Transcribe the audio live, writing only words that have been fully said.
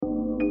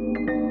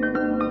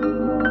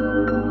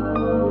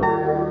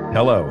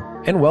Hello,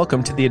 and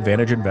welcome to The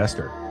Advantage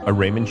Investor, a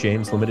Raymond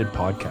James Limited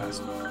podcast,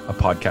 a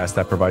podcast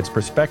that provides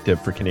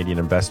perspective for Canadian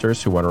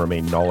investors who want to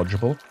remain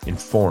knowledgeable,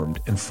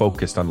 informed, and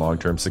focused on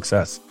long-term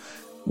success.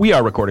 We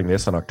are recording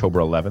this on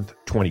October 11th,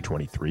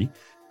 2023.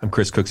 I'm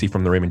Chris Cooksey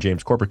from the Raymond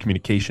James Corporate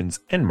Communications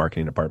and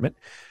Marketing Department.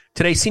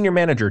 Today, Senior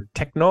Manager,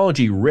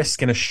 Technology,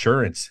 Risk, and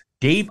Assurance,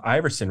 Dave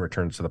Iverson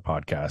returns to the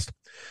podcast.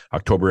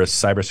 October is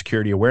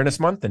Cybersecurity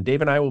Awareness Month, and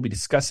Dave and I will be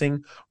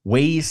discussing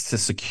ways to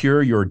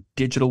secure your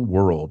digital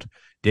world.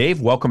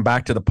 Dave, welcome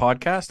back to the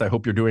podcast. I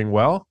hope you're doing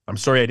well. I'm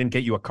sorry I didn't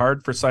get you a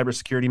card for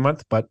Cybersecurity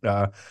Month, but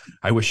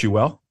I wish you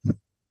well.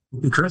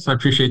 Chris, I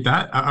appreciate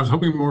that. I was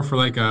hoping more for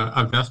like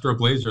a vest or a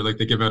blazer like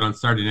they give out on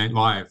Saturday Night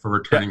Live for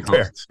returning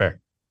hosts. Fair.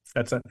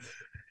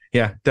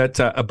 That's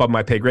above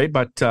my pay grade,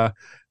 but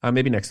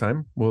maybe next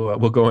time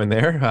we'll go in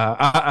there.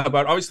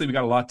 But obviously we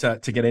got a lot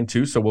to get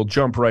into, so we'll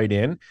jump right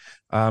in.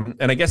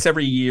 And I guess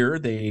every year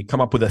they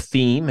come up with a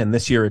theme, and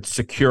this year it's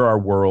Secure Our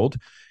World.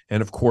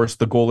 And of course,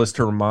 the goal is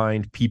to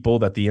remind people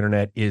that the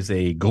internet is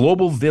a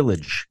global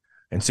village,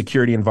 and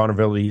security and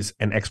vulnerabilities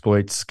and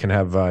exploits can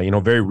have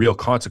very real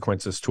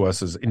consequences to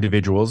us as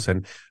individuals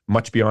and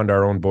much beyond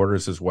our own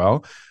borders as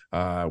well.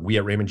 We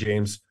at Raymond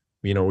James,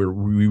 we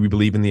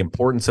believe in the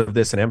importance of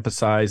this and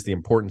emphasize the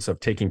importance of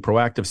taking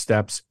proactive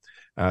steps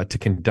to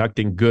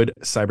conducting good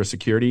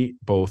cybersecurity,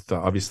 both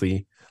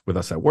obviously with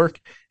us at work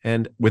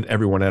and with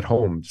everyone at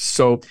home.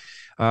 So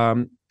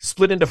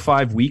split into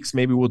 5 weeks,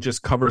 maybe we'll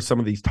just cover some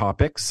of these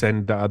topics.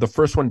 And the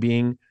first one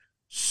being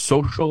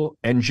social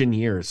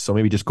engineers. So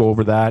maybe just go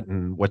over that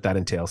and what that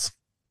entails.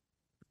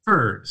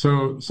 Sure.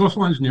 So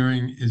social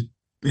engineering is,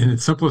 in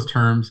its simplest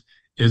terms,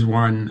 is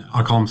one,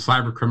 I'll call them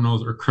cyber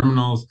criminals, or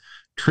criminals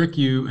trick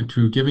you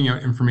into giving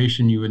out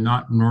information you would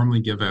not normally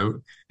give out.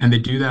 And they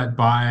do that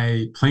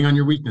by playing on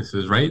your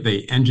weaknesses, right?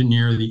 They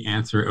engineer the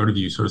answer out of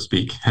you, so to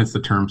speak, hence the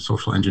term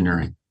social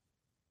engineering.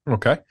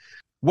 Okay.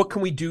 What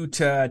can we do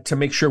to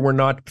make sure we're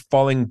not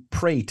falling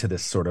prey to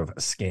this sort of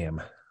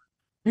scam? I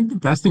think the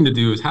best thing to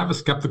do is have a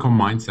skeptical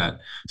mindset.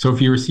 So if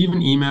you receive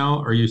an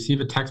email or you receive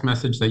a text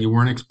message that you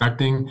weren't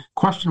expecting,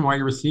 question why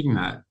you're receiving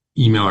that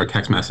email or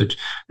text message,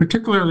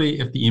 particularly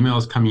if the email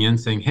is coming in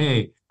saying,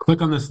 hey,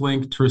 click on this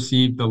link to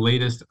receive the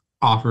latest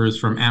offers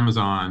from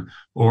Amazon,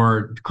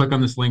 or click on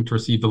this link to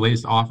receive the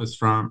latest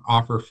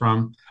offer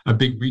from a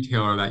big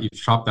retailer that you've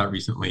shopped at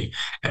recently.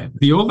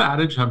 The old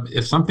adage of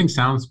if something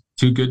sounds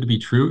too good to be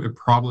true, it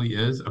probably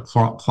is,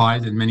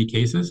 applies in many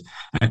cases.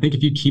 And I think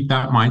if you keep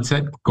that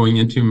mindset going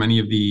into many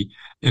of the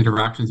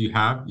interactions you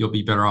have, you'll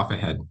be better off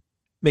ahead.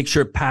 Make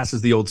sure it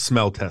passes the old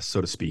smell test,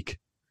 so to speak.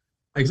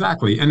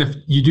 Exactly. And if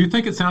you do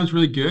think it sounds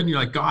really good and you're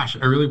like, gosh,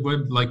 I really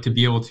would like to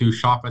be able to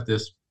shop at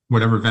this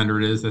whatever vendor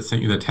it is that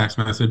sent you the text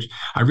message,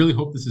 I really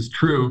hope this is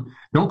true.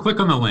 Don't click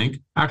on the link.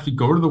 Actually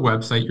go to the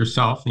website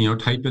yourself,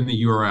 type in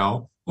the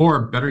URL,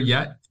 or better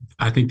yet,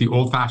 I think the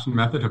old-fashioned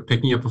method of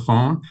picking up a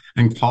phone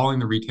and calling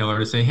the retailer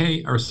to say,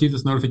 hey, I received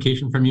this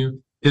notification from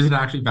you. Is it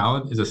actually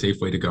valid? Is a safe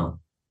way to go.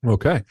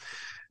 Okay.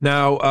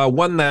 Now,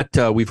 one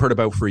that we've heard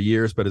about for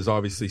years, but is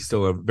obviously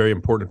still a very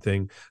important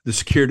thing, the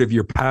security of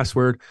your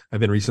password. I've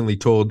been recently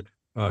told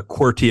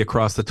QWERTY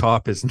across the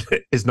top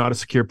is not a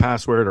secure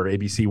password, or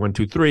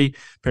ABC123.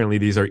 Apparently,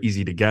 these are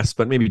easy to guess,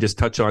 but maybe just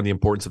touch on the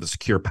importance of a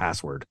secure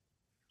password.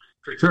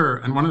 Sure.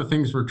 And one of the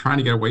things we're trying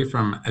to get away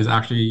from is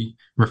actually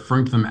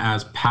referring to them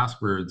as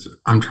passwords.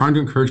 I'm trying to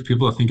encourage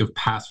people to think of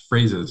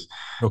passphrases.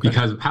 Okay.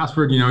 Because a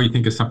password, you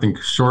think of something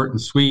short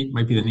and sweet,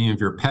 might be the name of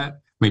your pet,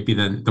 might be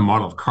the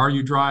model of car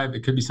you drive.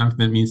 It could be something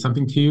that means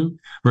something to you.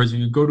 Whereas if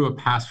you go to a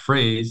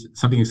passphrase,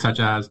 something such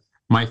as,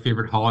 my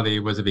favorite holiday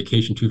was a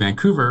vacation to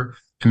Vancouver,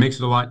 it makes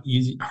it a lot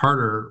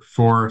harder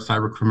for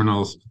cyber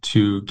criminals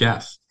to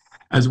guess.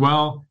 As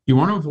well, you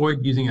want to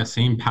avoid using a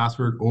same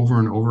password over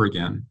and over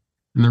again.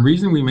 And the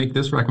reason we make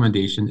this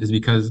recommendation is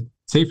because,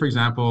 say, for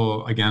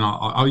example, again,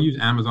 I'll use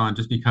Amazon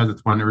just because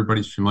it's one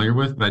everybody's familiar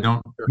with, but I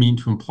don't mean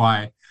to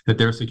imply that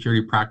their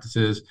security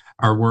practices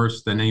are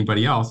worse than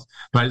anybody else.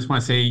 But I just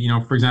want to say,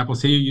 for example,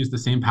 say you use the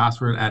same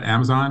password at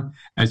Amazon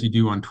as you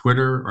do on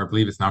Twitter, or I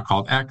believe it's now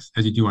called X,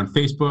 as you do on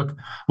Facebook.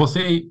 Well,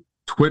 say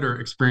Twitter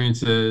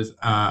experiences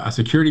a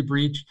security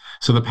breach.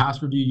 So the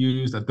password you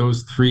used at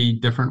those 3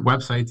 different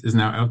websites is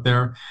now out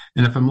there.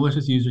 And if a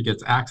malicious user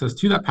gets access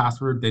to that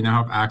password, they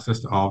now have access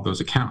to all of those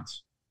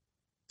accounts.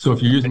 So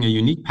if you're using a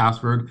unique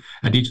password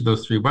at each of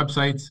those 3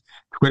 websites,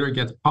 Twitter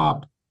gets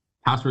popped,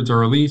 passwords are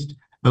released,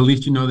 at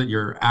least you know that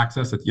your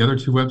access at the other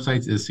 2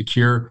 websites is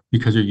secure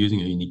because you're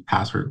using a unique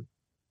password.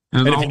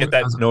 And if you get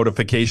that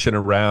notification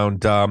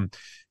around,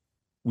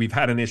 we've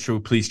had an issue,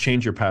 please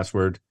change your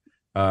password,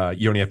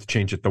 you only have to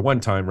change it the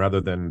one time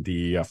rather than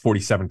the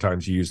 47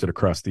 times you used it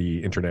across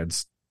the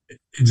internets.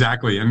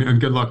 Exactly.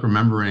 And good luck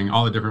remembering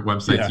all the different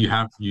websites you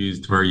have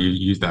used where you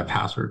use that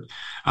password.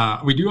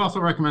 We do also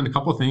recommend a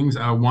couple of things.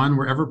 One,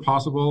 wherever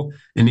possible,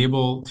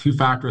 enable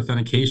 2-factor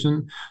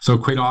authentication. So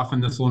quite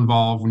often this will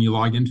involve when you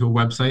log into a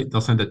website,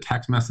 they'll send a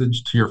text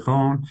message to your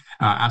phone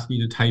asking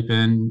you to type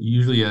in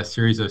usually a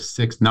series of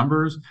 6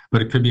 numbers,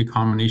 but it could be a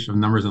combination of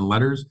numbers and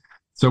letters.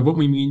 So what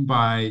we mean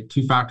by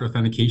two-factor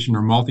authentication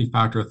or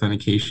multi-factor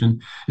authentication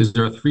is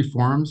there are three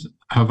forms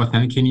of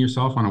authenticating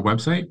yourself on a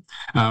website.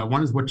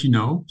 One is what you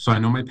know, so I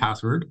know my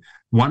password.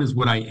 One is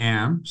what I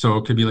am, so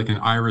it could be like an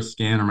iris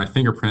scan or my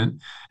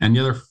fingerprint. And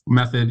the other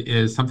method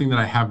is something that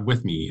I have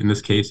with me. In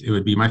this case, it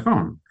would be my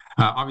phone.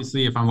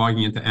 Obviously, if I'm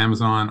logging into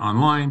Amazon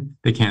online,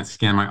 they can't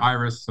scan my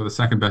iris. So the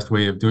second best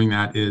way of doing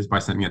that is by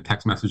sending a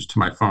text message to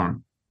my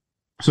phone.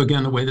 So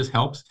again, the way this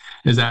helps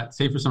is that,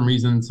 say for some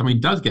reason somebody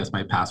does guess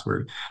my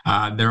password,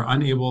 they're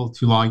unable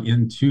to log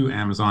into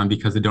Amazon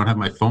because they don't have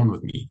my phone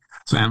with me.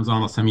 So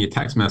Amazon will send me a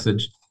text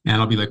message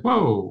and I'll be like,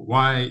 whoa,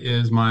 why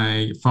is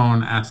my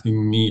phone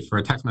asking me for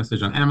a text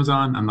message on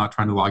Amazon? I'm not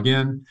trying to log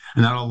in.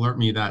 And that'll alert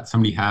me that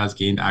somebody has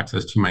gained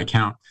access to my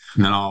account.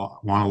 And then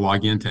I'll want to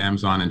log into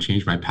Amazon and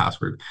change my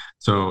password.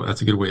 So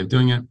that's a good way of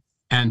doing it.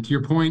 And to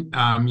your point,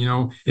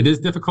 it is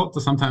difficult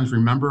to sometimes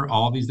remember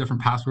all these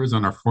different passwords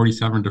on our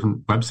 47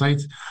 different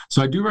websites.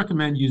 So I do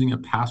recommend using a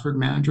password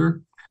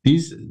manager.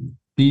 These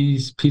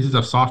pieces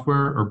of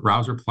software or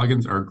browser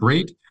plugins are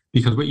great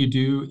because what you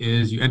do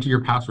is you enter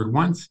your password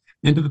once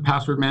into the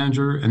password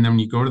manager, and then when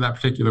you go to that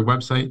particular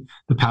website,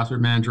 the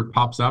password manager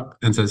pops up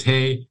and says,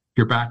 hey,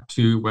 you're back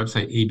to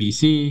website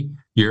ABC.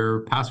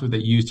 Your password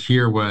that you used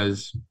here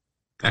was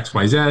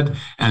XYZ,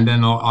 and then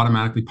it'll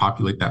automatically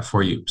populate that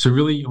for you. So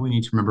really, you only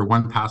need to remember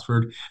one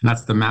password, and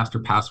that's the master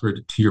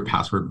password to your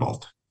password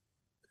vault.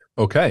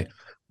 Okay.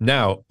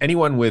 Now,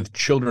 anyone with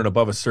children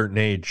above a certain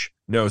age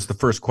knows the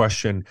first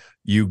question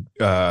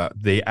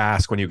they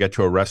ask when you get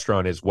to a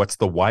restaurant is, what's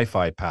the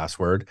Wi-Fi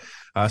password?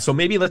 So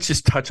maybe let's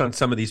just touch on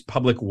some of these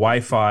public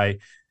Wi-Fi,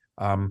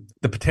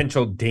 the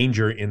potential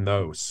danger in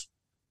those.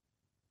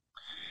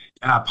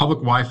 Public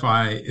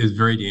Wi-Fi is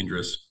very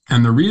dangerous.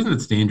 And the reason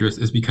it's dangerous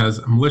is because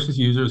malicious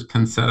users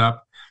can set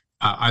up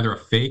either a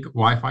fake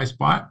Wi-Fi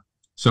spot.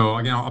 So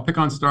again, I'll pick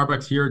on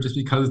Starbucks here just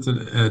because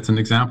it's an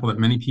example that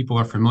many people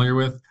are familiar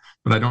with.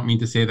 But I don't mean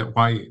to say that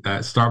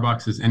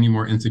Starbucks is any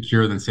more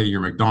insecure than, say,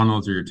 your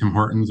McDonald's or your Tim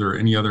Hortons or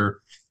any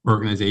other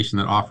organization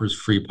that offers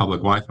free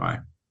public Wi-Fi.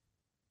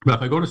 But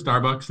if I go to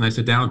Starbucks and I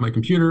sit down with my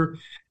computer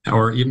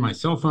or even my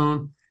cell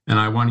phone and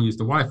I want to use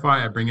the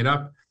Wi-Fi, I bring it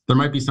up, there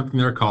might be something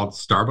there called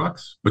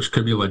Starbucks, which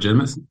could be the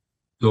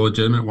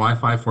legitimate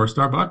Wi-Fi for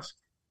Starbucks.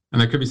 And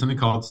there could be something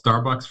called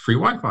Starbucks free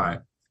Wi-Fi,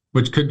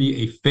 which could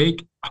be a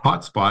fake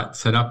hotspot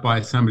set up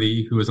by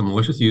somebody who is a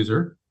malicious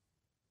user.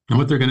 And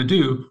what they're going to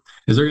do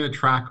is they're going to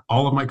track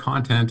all of my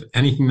content,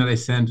 anything that I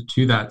send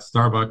to that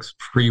Starbucks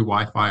free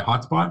Wi-Fi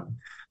hotspot.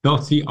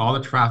 They'll see all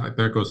the traffic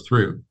that goes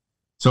through.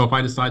 So if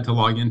I decide to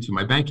log into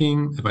my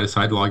banking, if I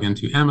decide to log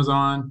into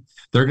Amazon,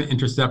 they're going to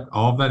intercept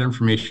all of that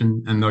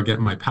information and they'll get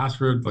my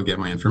password, they'll get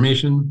my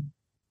information.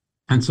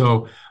 And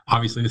so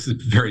obviously this is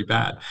very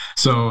bad.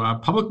 So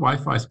public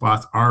Wi-Fi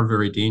spots are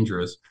very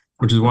dangerous,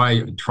 which is why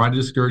I try to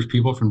discourage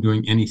people from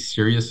doing any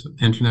serious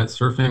internet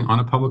surfing on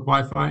a public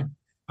Wi-Fi.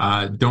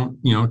 Don't,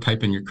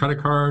 type in your credit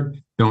card.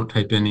 Don't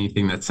type in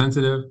anything that's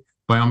sensitive.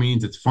 By all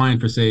means, it's fine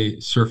for, say,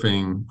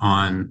 surfing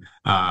on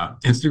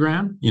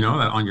Instagram, that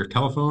on your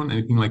telephone,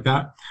 anything like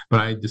that.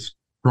 But I just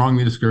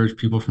strongly discourage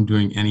people from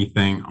doing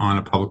anything on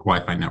a public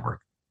Wi-Fi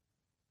network.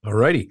 All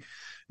righty.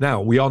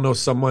 Now, we all know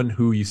someone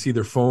who you see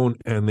their phone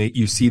and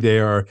you see they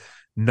are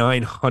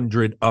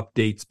 900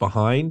 updates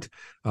behind.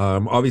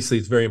 Obviously,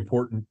 it's very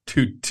important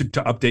to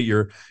update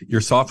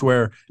your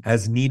software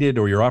as needed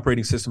or your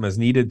operating system as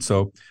needed.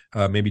 So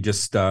maybe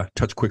just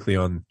touch quickly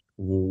on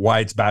why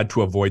it's bad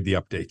to avoid the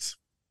updates.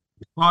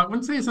 Well, I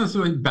wouldn't say it's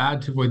necessarily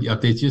bad to avoid the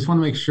updates. You just want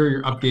to make sure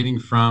you're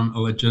updating from a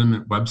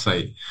legitimate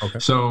website. Okay.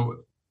 So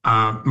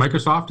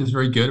Microsoft is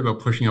very good about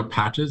pushing out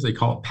patches. They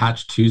call it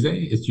Patch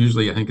Tuesday. It's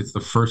usually, I think it's the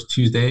first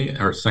Tuesday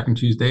or second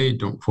Tuesday,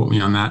 don't quote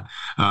me on that,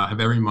 of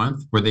every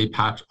month where they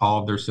patch all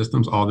of their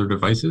systems, all their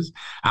devices.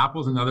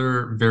 Apple's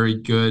another very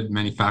good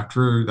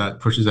manufacturer that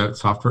pushes out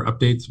software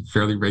updates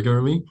fairly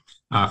regularly.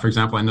 For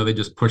example, I know they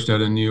just pushed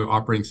out a new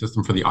operating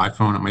system for the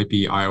iPhone. It might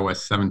be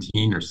iOS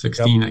 17 or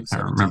 16. Yep, I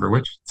can't remember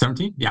which.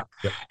 17? Yeah.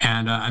 Yep.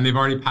 And they've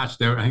already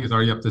patched out, I think it's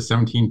already up to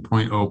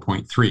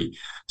 17.0.3.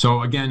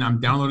 So again,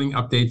 I'm downloading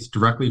updates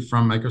directly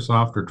from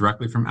Microsoft or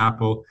directly from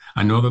Apple.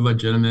 I know they're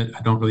legitimate.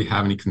 I don't really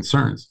have any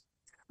concerns.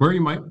 Where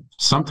you might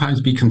sometimes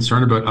be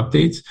concerned about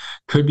updates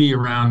could be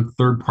around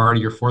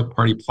third-party or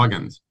fourth-party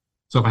plugins.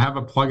 So if I have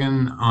a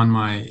plugin on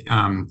my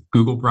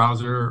Google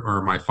browser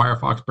or my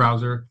Firefox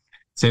browser,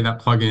 say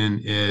that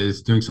plugin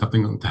is doing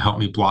something to help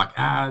me block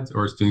ads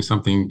or it's doing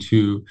something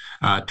to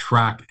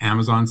track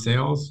Amazon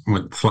sales,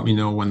 to let me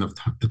know when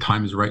the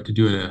time is right to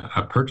do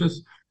a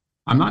purchase.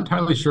 I'm not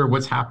entirely sure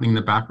what's happening in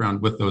the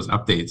background with those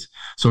updates.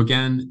 So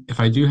again, if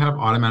I do have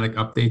automatic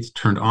updates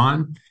turned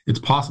on, it's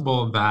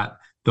possible that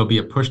there'll be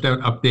a pushed out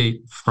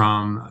update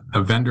from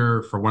a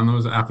vendor for one of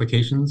those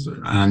applications,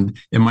 and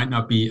it might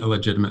not be a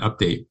legitimate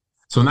update.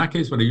 So in that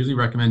case, what I usually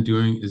recommend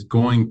doing is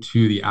going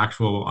to the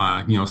actual,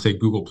 say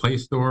Google Play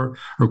Store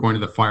or going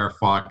to the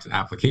Firefox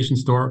application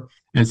store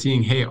and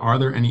seeing, hey, are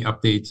there any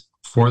updates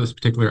for this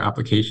particular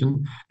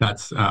application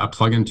that's a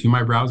plugin to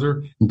my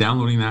browser, and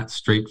downloading that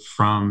straight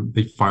from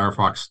the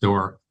Firefox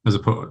store as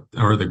opposed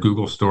or the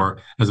Google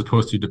store, as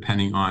opposed to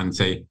depending on,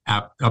 say,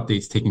 app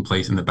updates taking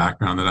place in the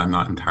background that I'm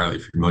not entirely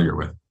familiar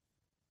with.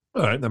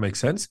 All right, that makes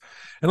sense.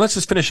 And let's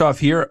just finish off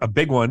here. A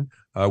big one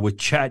with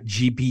Chat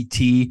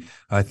GPT.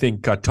 I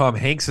think Tom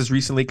Hanks has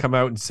recently come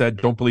out and said,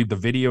 don't believe the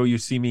video you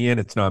see me in.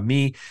 It's not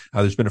me.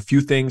 There's been a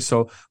few things.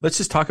 So let's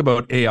just talk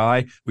about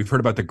AI. We've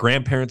heard about the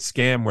grandparent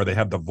scam where they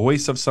have the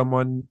voice of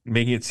someone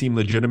making it seem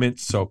legitimate.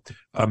 So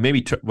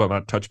maybe,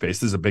 not touch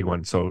base. This is a big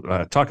one. So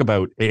talk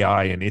about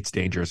AI and its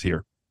dangers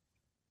here.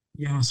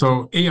 Yeah,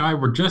 so AI,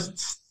 we're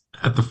just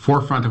at the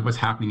forefront of what's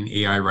happening in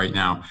AI right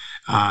now.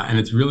 And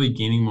it's really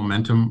gaining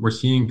momentum. We're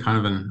seeing kind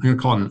of I'm going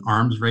to call it an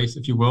arms race,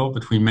 if you will,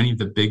 between many of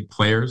the big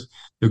players,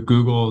 the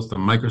Googles, the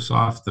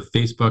Microsofts, the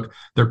Facebook.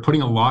 They're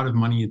putting a lot of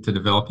money into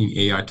developing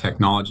AI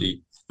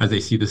technology as they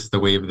see this as the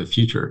wave of the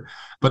future.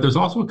 But there's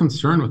also a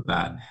concern with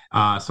that.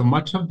 So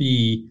much of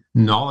the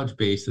knowledge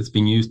base that's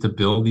being used to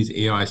build these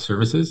AI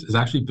services is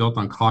actually built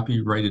on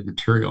copyrighted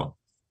material.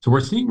 So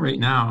we're seeing right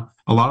now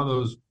a lot of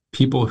those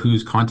people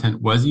whose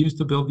content was used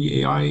to build the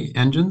AI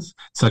engines,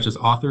 such as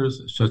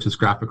authors, such as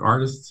graphic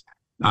artists,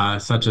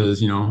 such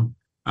as,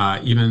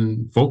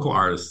 even vocal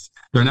artists,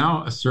 they're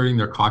now asserting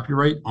their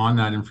copyright on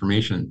that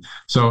information.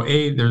 So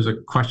there's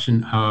a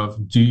question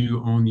of, do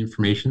you own the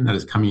information that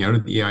is coming out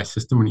of the AI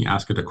system when you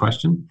ask it a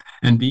question?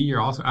 And B, you're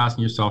also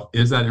asking yourself,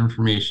 is that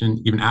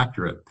information even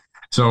accurate?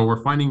 So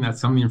we're finding that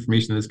some of the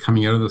information that is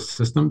coming out of those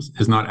systems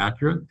is not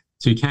accurate.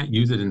 So you can't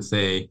use it in,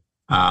 say,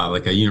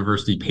 like a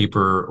university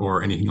paper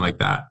or anything like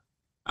that.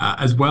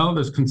 As well,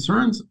 there's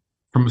concerns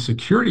from a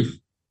security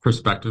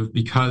perspective,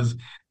 because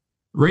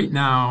right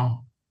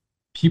now,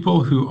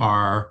 people who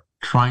are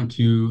trying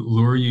to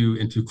lure you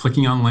into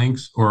clicking on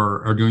links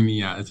or are doing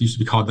the, it used to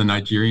be called the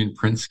Nigerian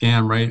prince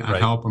scam, right? I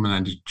help, I'm a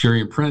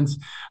Nigerian prince,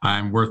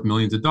 I'm worth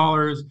millions of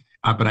dollars,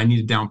 but I need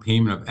a down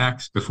payment of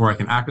X before I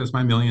can access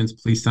my millions.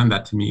 Please send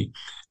that to me.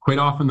 Quite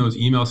often, those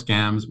email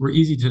scams were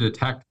easy to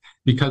detect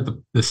because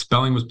the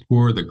spelling was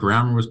poor, the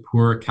grammar was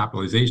poor,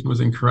 capitalization was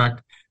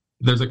incorrect.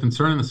 There's a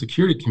concern in the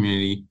security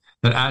community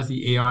that as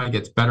the AI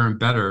gets better and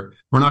better,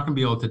 we're not going to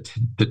be able to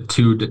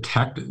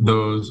detect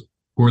those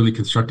poorly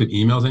constructed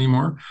emails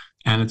anymore.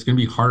 And it's going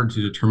to be harder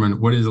to determine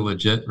what is a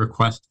legit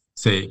request,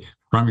 say,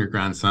 from your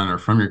grandson or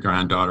from your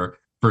granddaughter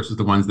versus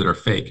the ones that are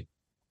fake.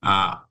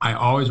 I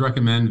always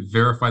recommend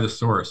verify the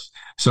source.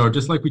 So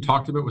just like we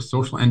talked about with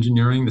social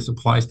engineering, this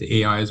applies to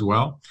AI as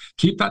well.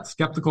 Keep that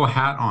skeptical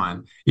hat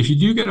on. If you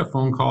do get a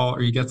phone call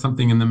or you get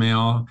something in the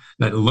mail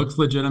that looks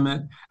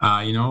legitimate,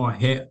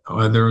 hey,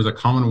 there was a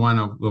common one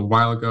a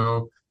while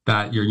ago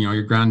that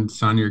your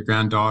grandson or your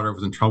granddaughter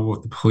was in trouble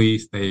with the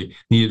police. They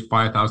needed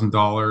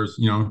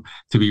 $5,000,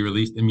 to be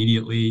released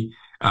immediately.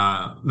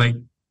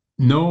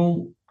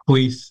 No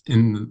police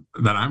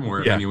that I'm aware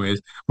of anyways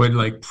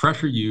would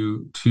pressure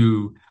you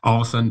to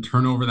all of a sudden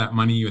turn over that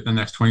money within the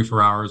next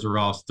 24 hours or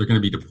else they're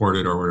going to be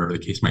deported or whatever the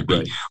case might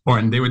be. Right.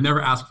 And they would never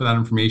ask for that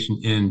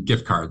information in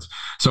gift cards.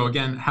 So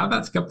again, have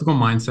that skeptical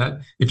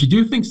mindset. If you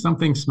do think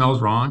something smells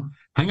wrong,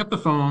 hang up the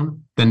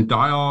phone, then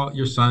dial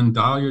your son,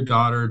 dial your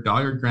daughter,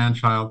 dial your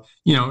grandchild,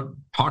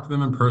 talk to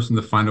them in person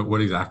to find out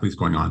what exactly is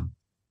going on.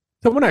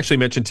 Someone actually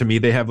mentioned to me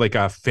they have like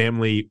a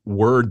family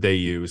word they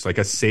use, like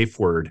a safe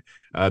word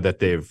that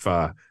they've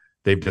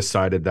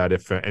decided that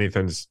if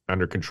anything's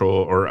under control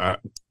or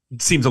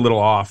seems a little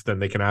off, then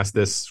they can ask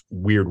this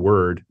weird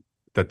word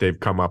that they've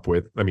come up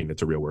with. I mean,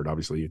 it's a real word.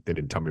 Obviously, they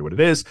didn't tell me what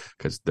it is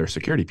because they're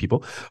security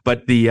people.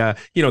 But they have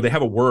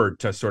a word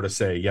to sort of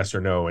say yes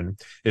or no, and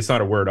it's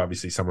not a word.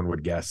 Obviously, someone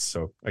would guess.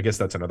 So I guess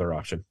that's another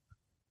option.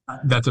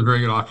 That's a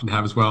very good option to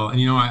have as well.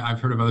 And I've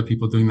heard of other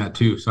people doing that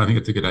too. So I think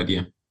it's a good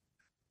idea.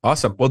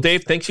 Awesome. Well,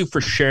 Dave, thanks you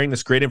for sharing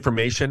this great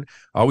information.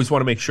 I always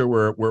want to make sure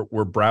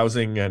we're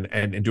browsing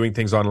and doing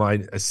things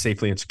online as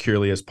safely and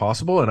securely as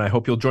possible. And I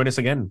hope you'll join us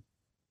again.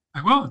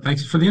 I will.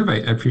 Thanks for the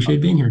invite. I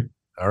appreciate being here.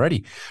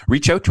 Alrighty.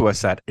 Reach out to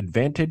us at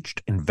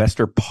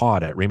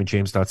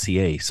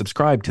advantagedinvestorpod@raymondjames.ca.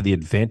 Subscribe to the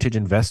Advantage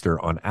Investor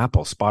on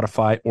Apple,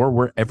 Spotify, or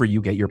wherever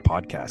you get your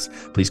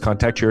podcasts. Please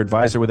contact your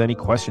advisor with any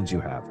questions you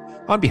have.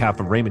 On behalf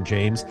of Raymond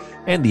James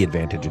and the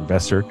Advantage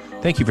Investor,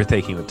 thank you for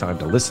taking the time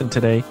to listen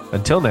today.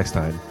 Until next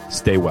time,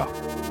 stay well.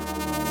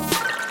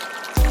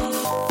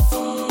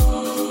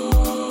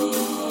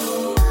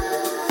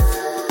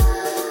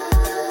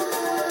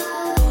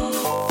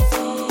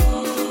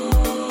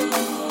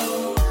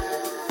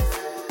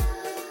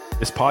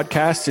 This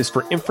podcast is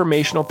for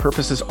informational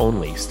purposes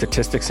only.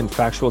 Statistics and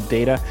factual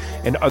data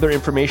and other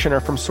information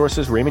are from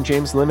sources Raymond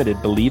James Limited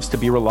believes to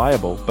be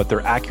reliable, but their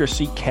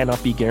accuracy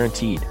cannot be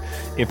guaranteed.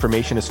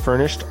 Information is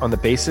furnished on the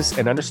basis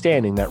and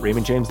understanding that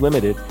Raymond James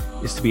Limited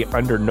is to be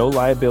under no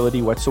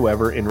liability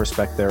whatsoever in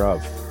respect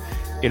thereof.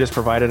 It is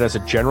provided as a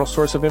general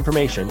source of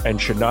information and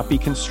should not be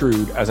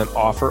construed as an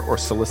offer or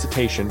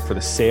solicitation for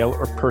the sale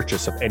or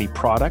purchase of any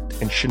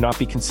product and should not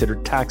be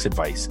considered tax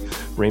advice.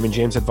 Raymond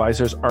James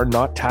advisors are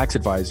not tax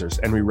advisors,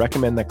 and we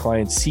recommend that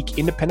clients seek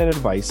independent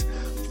advice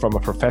from a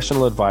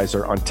professional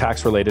advisor on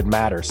tax-related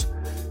matters.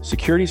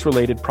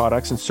 Securities-related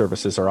products and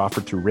services are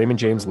offered through Raymond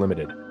James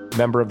Limited,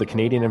 member of the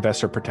Canadian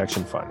Investor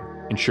Protection Fund.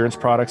 Insurance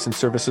products and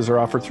services are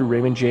offered through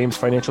Raymond James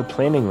Financial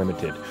Planning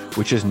Limited,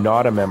 which is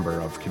not a member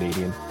of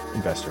Canadian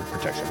Investor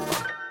Protection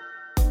Fund.